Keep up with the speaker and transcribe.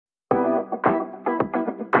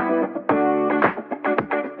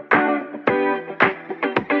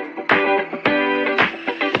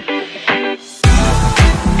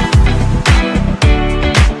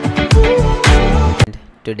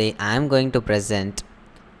today I am going to present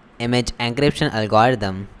image encryption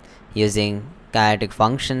algorithm using chaotic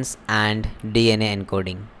functions and DNA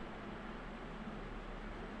encoding.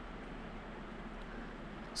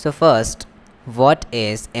 So first, what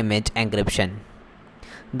is image encryption?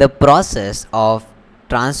 The process of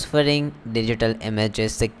transferring digital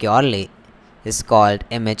images securely is called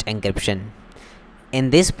image encryption. In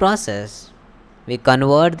this process, we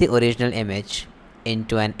convert the original image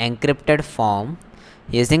into an encrypted form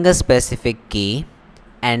using a specific key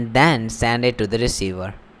and then send it to the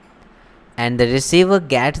receiver. And the receiver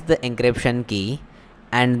gets the encryption key,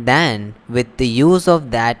 and then with the use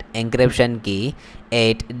of that encryption key,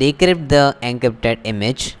 it decrypts the encrypted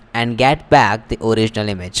image and get back the original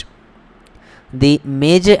image. The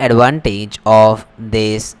major advantage of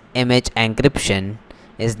this image encryption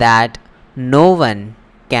is that no one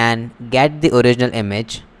can get the original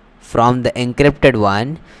image from the encrypted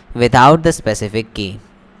one without the specific key.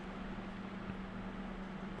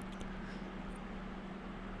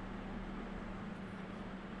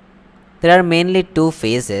 There are mainly two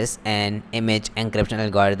phases in image encryption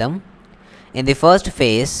algorithm. In the first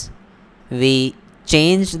phase, we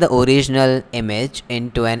change the original image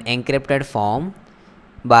into an encrypted form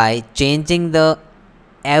by changing the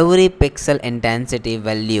every pixel intensity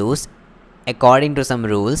values according to some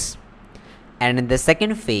rules. And in the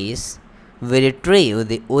second phase, we retrieve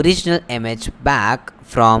the original image back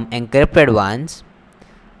from encrypted ones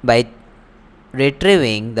by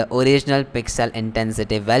retrieving the original pixel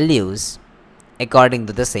intensity values according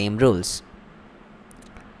to the same rules.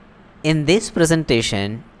 In this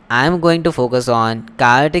presentation, I am going to focus on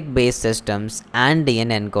chaotic based systems and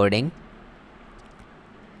DNA encoding.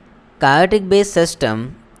 Chaotic based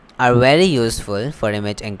systems are very useful for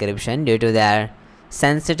image encryption due to their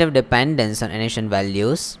sensitive dependence on initial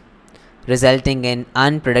values, resulting in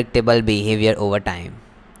unpredictable behavior over time.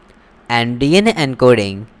 And DNA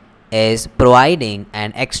encoding is providing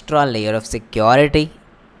an extra layer of security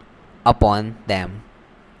upon them.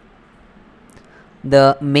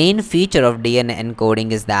 The main feature of DNA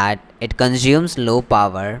encoding is that it consumes low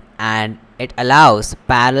power and it allows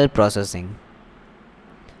parallel processing.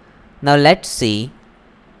 Now let's see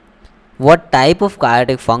what type of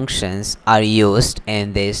chaotic functions are used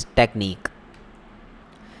in this technique.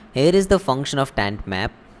 Here is the function of tent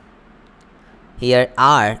map. Here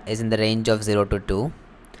R is in the range of 0 to 2,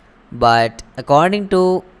 but according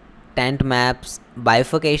to tent map's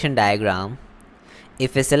bifurcation diagram,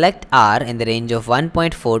 if we select R in the range of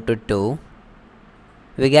 1.4 to 2,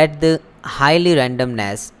 we get the highly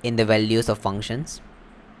randomness in the values of functions,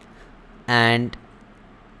 and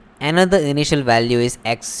another initial value is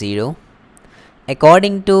x0.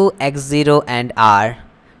 According to x0 and R,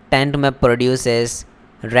 tent map produces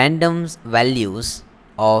random values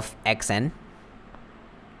of xn.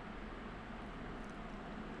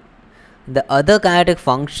 The other chaotic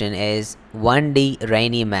function is 1D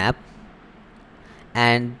rainy map,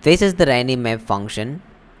 and this is the rainy map function.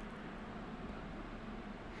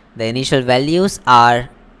 The initial values are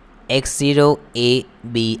x0, a,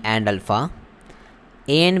 b and alpha.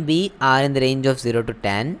 A and b are in the range of 0 to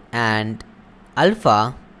 10, and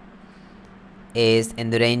alpha is in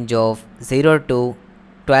the range of 0 to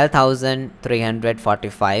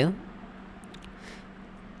 12,345.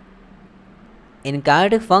 In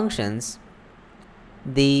chaotic functions,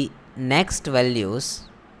 the next values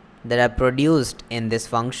that are produced in this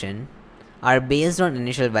function are based on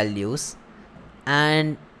initial values,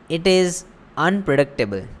 and it is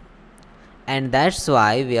unpredictable, and that's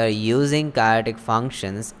why we are using chaotic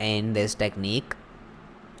functions in this technique.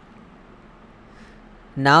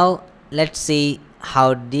 Now let's see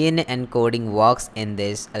how DNA encoding works in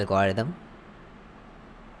this algorithm.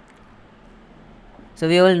 So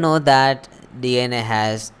we all know that DNA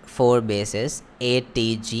has 4 bases, A,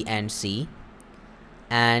 T, G and C,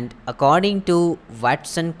 and according to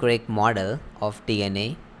Watson-Crick model of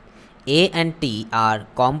DNA, A and T are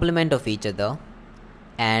complement of each other,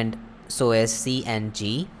 and so is C and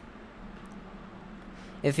G.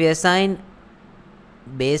 If we assign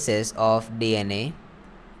bases of DNA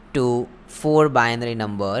to 4 binary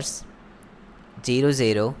numbers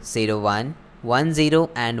 00, 01, 10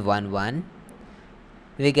 and 11,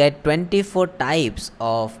 we get 24 types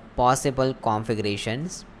of possible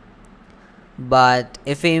configurations. But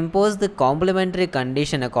if we impose the complementary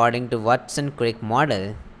condition according to Watson-Crick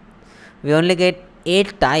model, we only get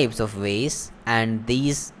 8 types of ways, and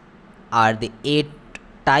these are the 8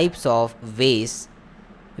 types of ways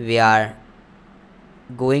we are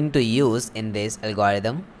going to use in this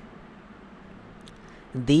algorithm.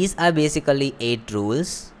 These are basically 8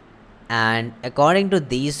 rules, and according to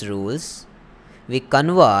these rules we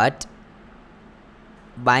convert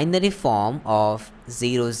binary form of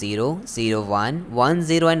 0 0 0 1 1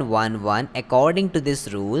 0 and 1 1 according to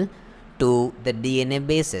this rule to the DNA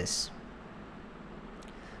basis.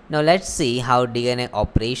 Now let's see how DNA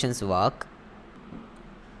operations work.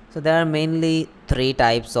 So there are mainly three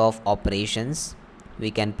types of operations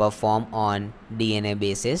we can perform on DNA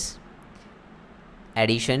basis: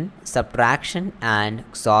 addition, subtraction and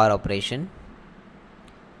XOR operation.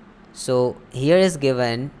 So here is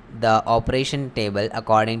given the operation table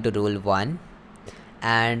according to rule 1,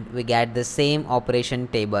 and we get the same operation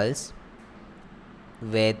tables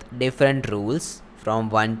with different rules from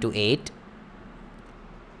 1 to 8.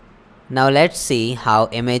 Now let's see how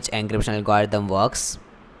image encryption algorithm works.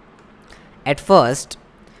 At first,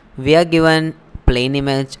 we are given plain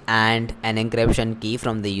image and an encryption key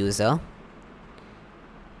from the user.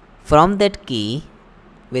 From that key,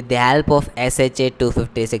 with the help of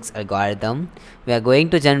SHA-256 algorithm, we are going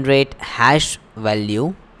to generate hash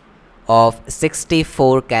value of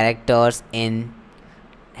 64 characters in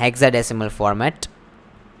hexadecimal format.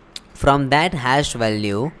 From that hash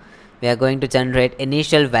value, we are going to generate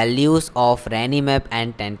initial values of RANI map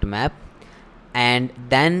and tent map, and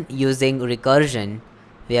then using recursion,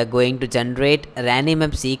 we are going to generate RANI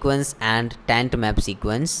map sequence and tent map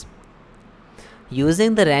sequence.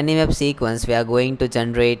 Using the RANI map sequence, we are going to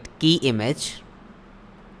generate key image.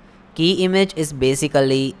 Key image is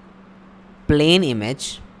basically plain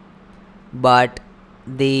image, but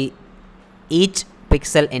each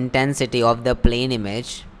pixel intensity of the plain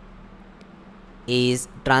image is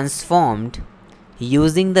transformed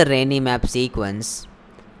using the RANI map sequence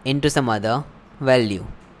into some other value.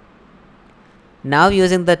 Now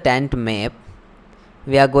using the tent map,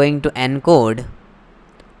 we are going to encode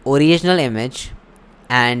original image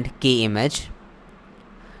and key image.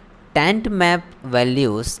 Tent map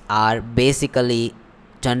values are basically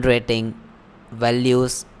generating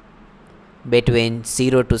values between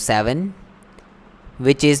 0 to 7,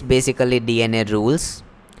 which is basically DNA rules,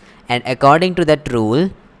 and according to that rule,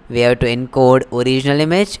 we have to encode original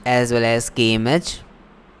image as well as key image,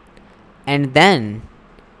 and then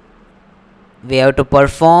we have to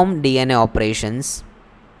perform DNA operations: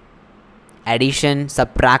 addition,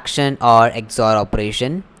 subtraction or XOR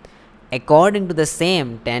operation according to the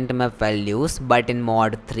same tent map values but in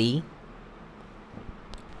mod 3.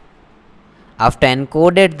 After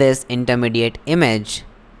encoded this intermediate image,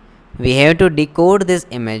 we have to decode this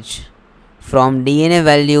image from DNA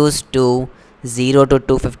values to 0 to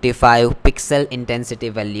 255 pixel intensity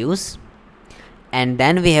values, and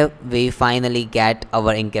then we finally get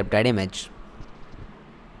our encrypted image.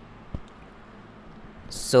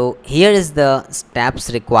 So here is the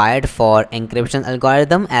steps required for encryption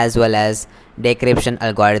algorithm as well as decryption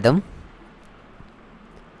algorithm.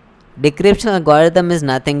 Decryption algorithm is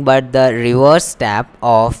nothing but the reverse step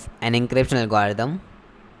of an encryption algorithm.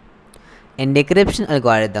 In decryption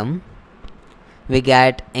algorithm, we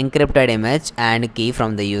get encrypted image and key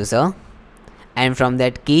from the user, and from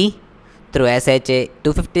that key through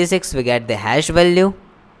SHA-256 we get the hash value,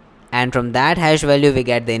 and from that hash value we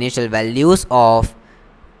get the initial values of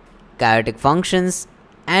chaotic functions,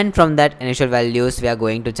 and from that initial values we are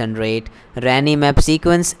going to generate RANI map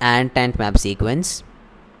sequence and tent map sequence.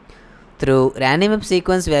 Through RANI map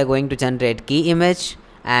sequence we are going to generate key image,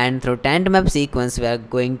 and through tent map sequence we are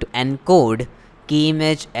going to encode key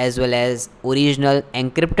image as well as original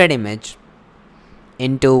encrypted image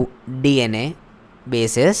into DNA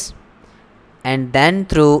basis, and then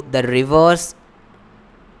through the reverse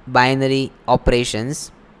binary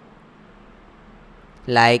operations,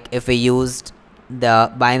 like if we used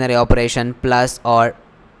the binary operation plus or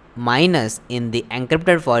minus in the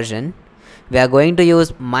encrypted version, we are going to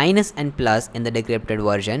use minus and plus in the decrypted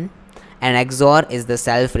version, and XOR is the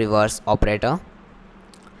self reverse operator.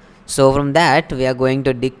 So from that we are going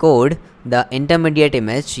to decode the intermediate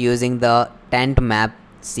image using the tent map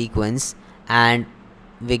sequence, and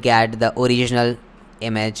we get the original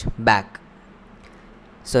image back.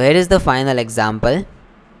 So here is the final example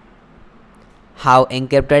how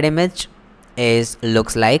encrypted image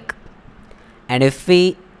looks like, and if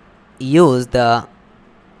we use the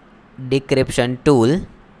decryption tool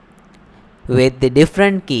with the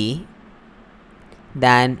different key,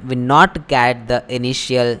 then we not get the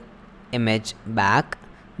initial image back,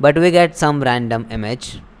 but we get some random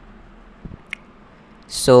image.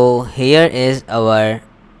 So here is our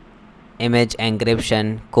image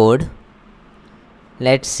encryption code.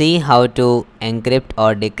 Let's see how to encrypt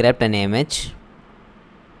or decrypt an image.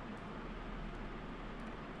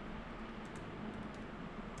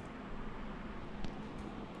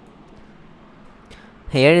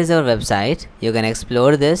 Here is our website. You can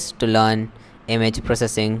explore this to learn image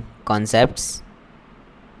processing concepts.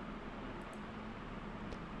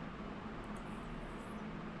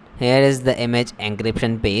 Here is the image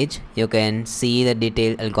encryption page. You can see the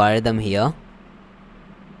detailed algorithm here.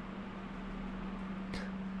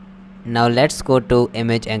 Now let's go to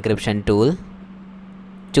image encryption tool.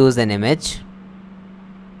 Choose an image.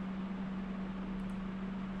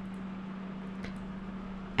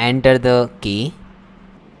 Enter the key.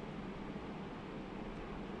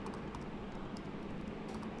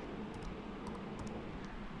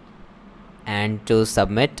 And choose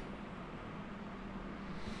submit.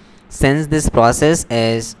 Since this process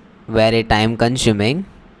is very time consuming,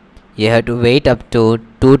 you have to wait up to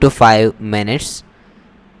 2 to 5 minutes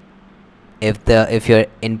if your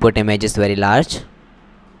input image is very large.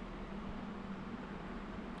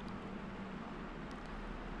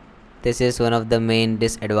 This is one of the main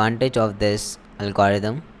disadvantage of this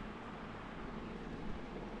algorithm.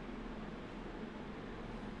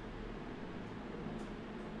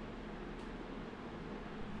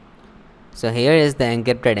 So here is the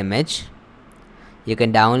encrypted image. You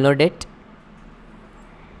can download it.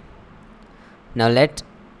 Now let's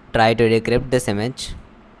try to decrypt this image.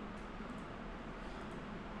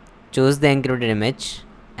 Choose the encrypted image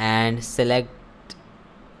and select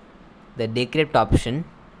the decrypt option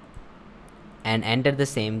and enter the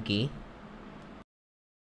same key.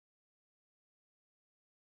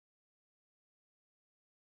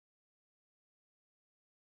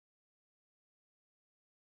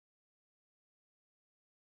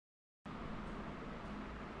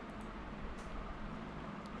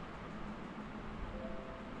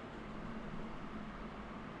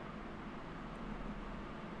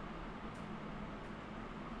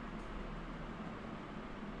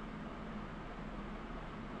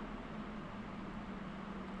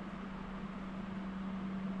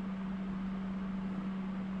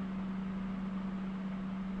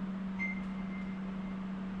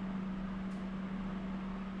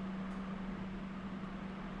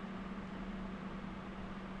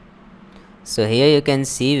 So here you can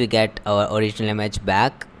see we get our original image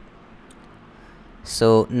back.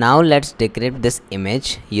 So now let's decrypt this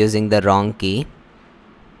image using the wrong key.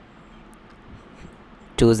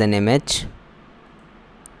 Choose an image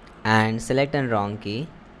and select a wrong key.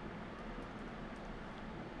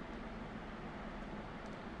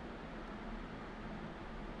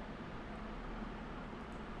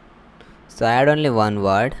 So I had only one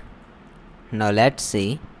word. Now let's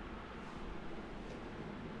see.